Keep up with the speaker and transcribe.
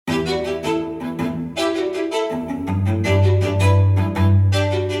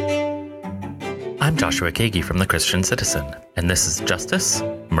Joshua Kagi from The Christian Citizen, and this is Justice,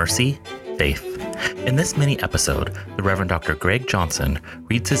 Mercy, Faith. In this mini-episode, the Reverend Dr. Greg Johnson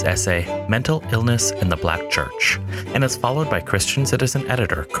reads his essay, Mental Illness in the Black Church, and is followed by Christian Citizen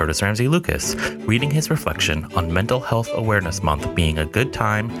editor Curtis Ramsey Lucas reading his reflection on Mental Health Awareness Month being a good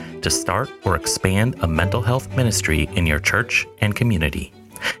time to start or expand a mental health ministry in your church and community.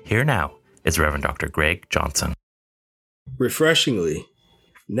 Here now is Reverend Dr. Greg Johnson. Refreshingly,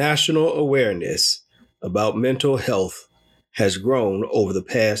 national awareness about mental health has grown over the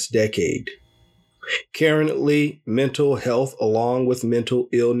past decade. Currently, mental health along with mental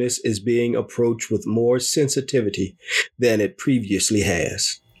illness is being approached with more sensitivity than it previously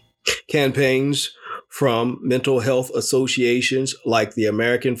has. Campaigns from mental health associations like the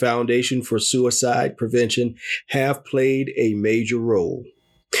American Foundation for Suicide Prevention have played a major role.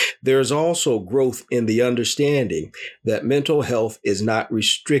 There is also growth in the understanding that mental health is not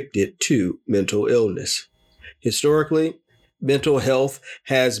restricted to mental illness. Historically, mental health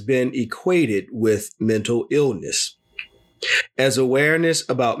has been equated with mental illness. As awareness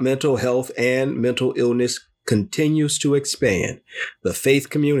about mental health and mental illness continues to expand, the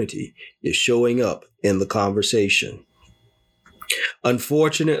faith community is showing up in the conversation.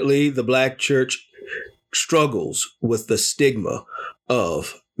 Unfortunately, the Black church struggles with the stigma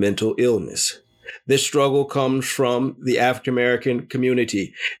of mental illness. This struggle comes from the African American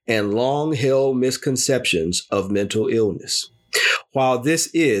community and long-held misconceptions of mental illness. While this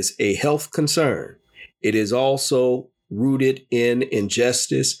is a health concern, it is also rooted in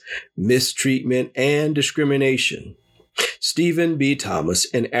injustice, mistreatment, and discrimination. Stephen B. Thomas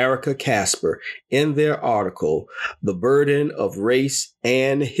and Erica Casper, in their article, The Burden of Race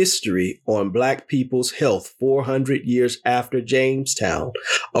and History on Black People's Health 400 Years After Jamestown,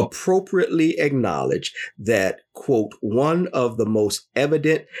 appropriately acknowledge that, quote, one of the most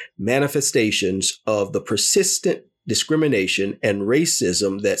evident manifestations of the persistent discrimination and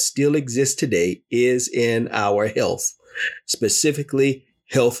racism that still exists today is in our health, specifically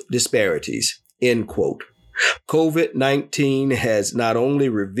health disparities, end quote. COVID-19 has not only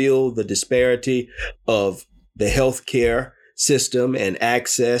revealed the disparity of the healthcare system and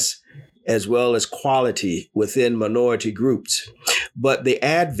access, as well as quality within minority groups, but the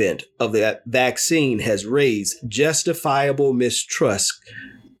advent of the vaccine has raised justifiable mistrust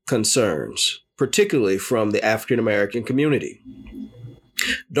concerns, particularly from the African American community.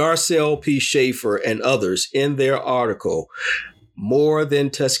 Darcel P. Schaefer and others in their article, More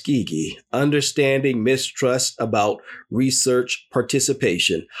Than Tuskegee, Understanding Mistrust About Research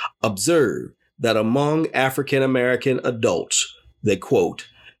Participation, observe that among African American adults, they quote,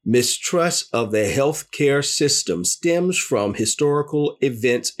 mistrust of the healthcare system stems from historical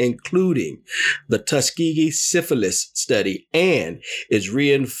events, including the Tuskegee syphilis study, and is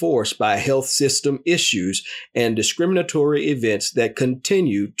reinforced by health system issues and discriminatory events that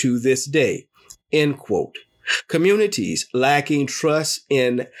continue to this day, end quote. Communities lacking trust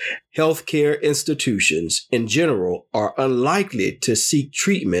in healthcare institutions in general are unlikely to seek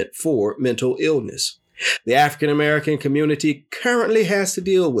treatment for mental illness. The African American community currently has to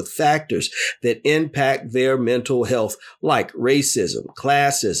deal with factors that impact their mental health, like racism,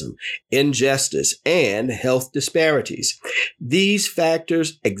 classism, injustice, and health disparities. These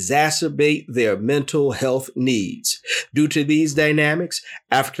factors exacerbate their mental health needs. Due to these dynamics,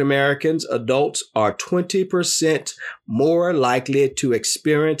 African Americans adults are 20% more likely to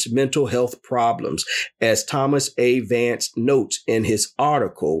experience mental health problems, as Thomas A. Vance notes in his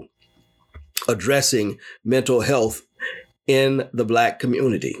article, Addressing Mental Health in the Black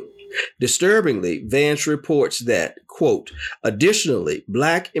Community. Disturbingly, Vance reports that, quote, additionally,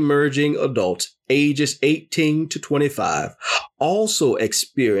 Black emerging adults ages 18 to 25 also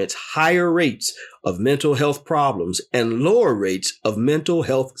experience higher rates of mental health problems and lower rates of mental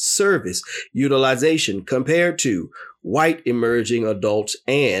health service utilization compared to white emerging adults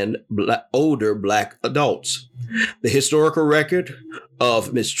and older Black adults. The historical record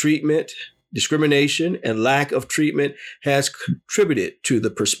of mistreatment, discrimination, and lack of treatment has contributed to the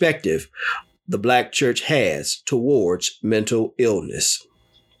perspective the Black church has towards mental illness.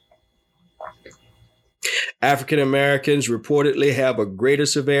 African Americans reportedly have a greater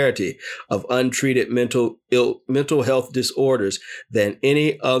severity of untreated mental health disorders than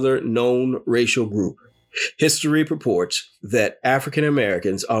any other known racial group. History purports that African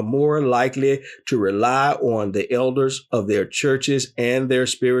Americans are more likely to rely on the elders of their churches and their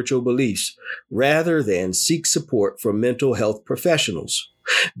spiritual beliefs rather than seek support from mental health professionals.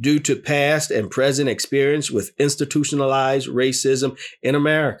 Due to past and present experience with institutionalized racism in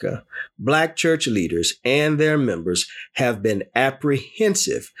America, Black church leaders and their members have been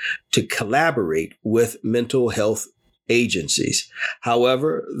apprehensive to collaborate with mental health agencies.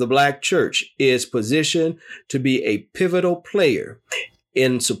 However, the Black church is positioned to be a pivotal player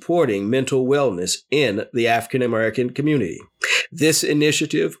in supporting mental wellness in the African American community. This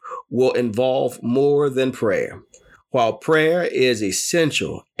initiative will involve more than prayer. While prayer is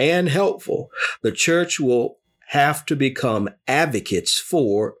essential and helpful, the church will have to become advocates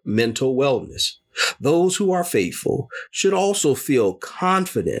for mental wellness. Those who are faithful should also feel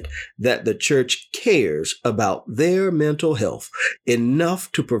confident that the church cares about their mental health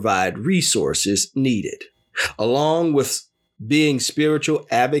enough to provide resources needed. Along with being spiritual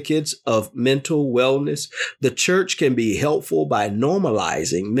advocates of mental wellness, the church can be helpful by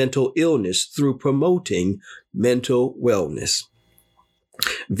normalizing mental illness through promoting mental wellness.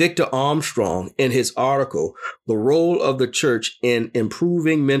 Victor Armstrong, in his article, The Role of the Church in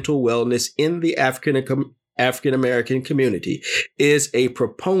Improving Mental Wellness in the African American Community, is a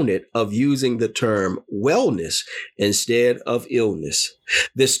proponent of using the term wellness instead of illness.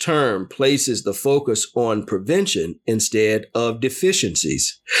 This term places the focus on prevention instead of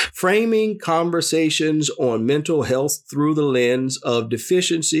deficiencies. Framing conversations on mental health through the lens of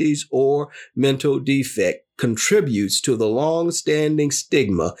deficiencies or mental defect contributes to the long-standing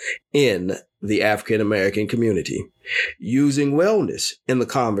stigma in the African American community. Using wellness in the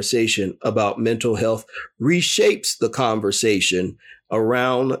conversation about mental health reshapes the conversation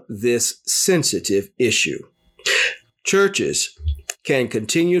around this sensitive issue. Churches can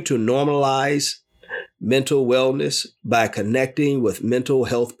continue to normalize mental wellness by connecting with mental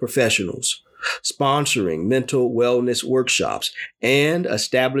health professionals, sponsoring mental wellness workshops, and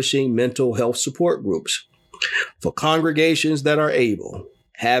establishing mental health support groups. For congregations that are able,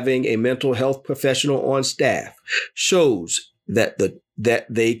 having a mental health professional on staff shows that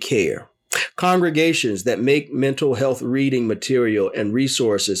they care. Congregations that make mental health reading material and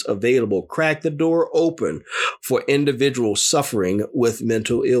resources available crack the door open for individuals suffering with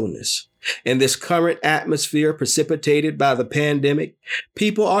mental illness. In this current atmosphere precipitated by the pandemic,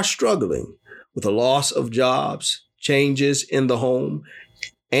 people are struggling with the loss of jobs, changes in the home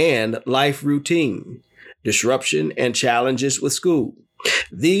and life routine, disruption and challenges with school.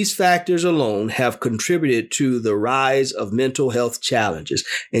 These factors alone have contributed to the rise of mental health challenges,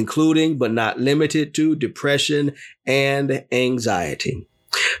 including but not limited to depression and anxiety.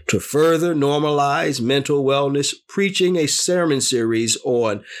 To further normalize mental wellness, preaching a sermon series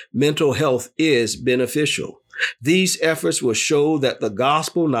on mental health is beneficial. These efforts will show that the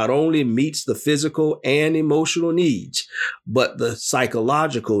gospel not only meets the physical and emotional needs, but the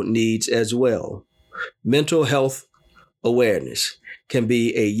psychological needs as well. Mental health awareness can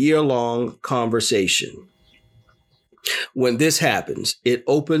be a year-long conversation. When this happens, it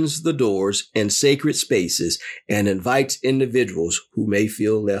opens the doors and sacred spaces and invites individuals who may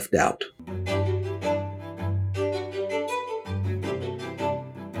feel left out.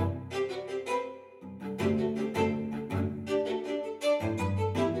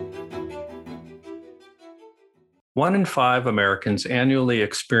 One in 5 Americans annually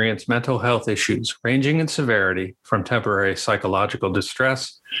experience mental health issues ranging in severity from temporary psychological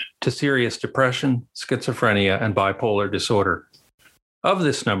distress to serious depression, schizophrenia, and bipolar disorder. Of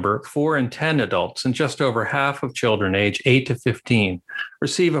this number, 4 in 10 adults and just over half of children aged 8 to 15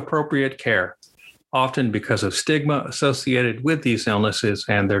 receive appropriate care, often because of stigma associated with these illnesses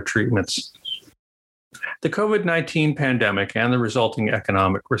and their treatments. The COVID-19 pandemic and the resulting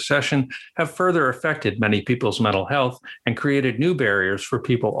economic recession have further affected many people's mental health and created new barriers for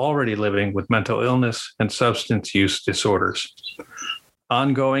people already living with mental illness and substance use disorders.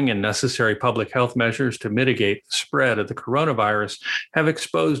 Ongoing and necessary public health measures to mitigate the spread of the coronavirus have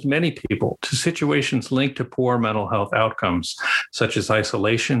exposed many people to situations linked to poor mental health outcomes, such as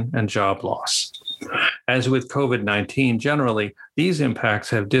isolation and job loss. As with COVID-19 generally, these impacts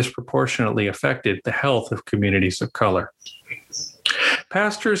have disproportionately affected the health of communities of color.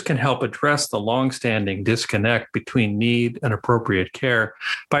 Pastors can help address the long-standing disconnect between need and appropriate care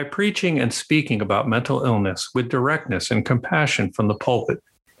by preaching and speaking about mental illness with directness and compassion from the pulpit.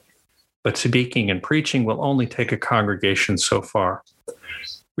 But speaking and preaching will only take a congregation so far.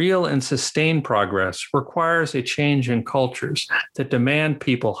 Real and sustained progress requires a change in cultures that demand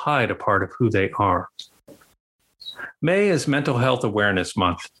people hide a part of who they are. May is Mental Health Awareness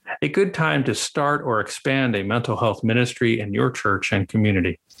Month, a good time to start or expand a mental health ministry in your church and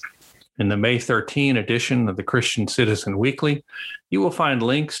community. In the May 13 edition of the Christian Citizen Weekly, you will find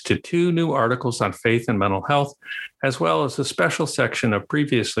links to 2 new articles on faith and mental health, as well as a special section of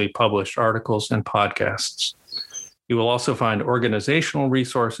previously published articles and podcasts. You will also find organizational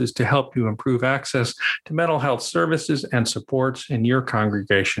resources to help you improve access to mental health services and supports in your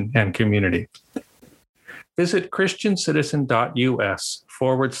congregation and community. Visit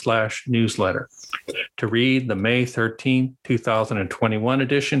christiancitizen.us/newsletter. To read the May 13, 2021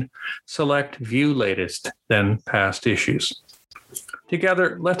 edition, select View Latest, then Past Issues.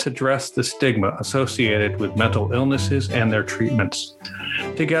 Together, let's address the stigma associated with mental illnesses and their treatments.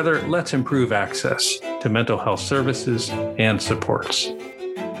 Together, let's improve access to mental health services and supports.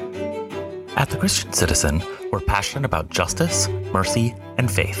 At The Christian Citizen, we're passionate about justice, mercy, and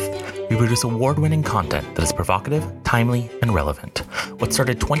faith. We produce award-winning content that is provocative, timely, and relevant. What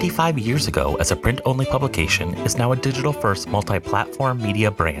started 25 years ago as a print-only publication is now a digital-first multi-platform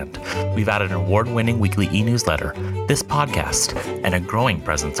media brand. We've added an award-winning weekly e-newsletter, this podcast, and a growing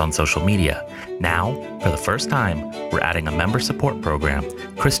presence on social media. Now, for the first time, we're adding a member support program,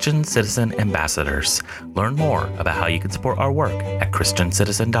 Christian Citizen Ambassadors. Learn more about how you can support our work at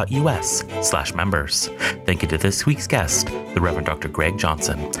christiancitizen.us/members. Thank you to this week's guest, the Reverend Dr. Greg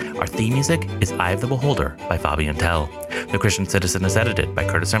Johnson. Our theme music is Eye of the Beholder by Fabian Tell. The Christian Citizen is edited by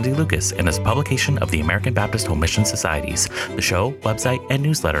Curtis Ramsey Lucas and is a publication of the American Baptist Home Mission Societies. The show, website, and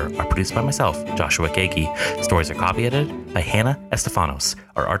newsletter are produced by myself, Joshua Keiki. Stories are copy edited by Hannah Estefanos.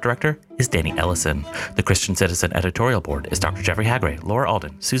 Our art director is Danny Ellison. The Christian Citizen editorial board is Dr. Jeffrey Hagray, Laura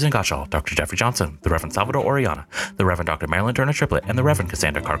Alden, Susan Gottschall, Dr. Jeffrey Johnson, the Reverend Salvador Oriana, the Reverend Dr. Marilyn Turner Triplett, and the Reverend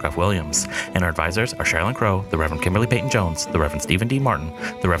Cassandra Karkoff-Williams. And our advisors are Sherilyn Crow, the Reverend Kimberly Payton-Jones, the Reverend Stephen D. Martin,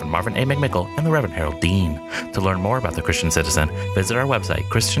 the Reverend Marvin A. McMickle, and the Reverend Harold Dean. To learn more about the Christian Citizen, visit our website,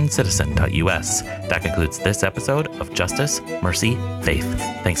 christiancitizen.us. That concludes this episode of Justice, Mercy, Faith.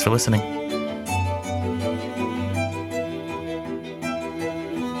 Thanks for listening.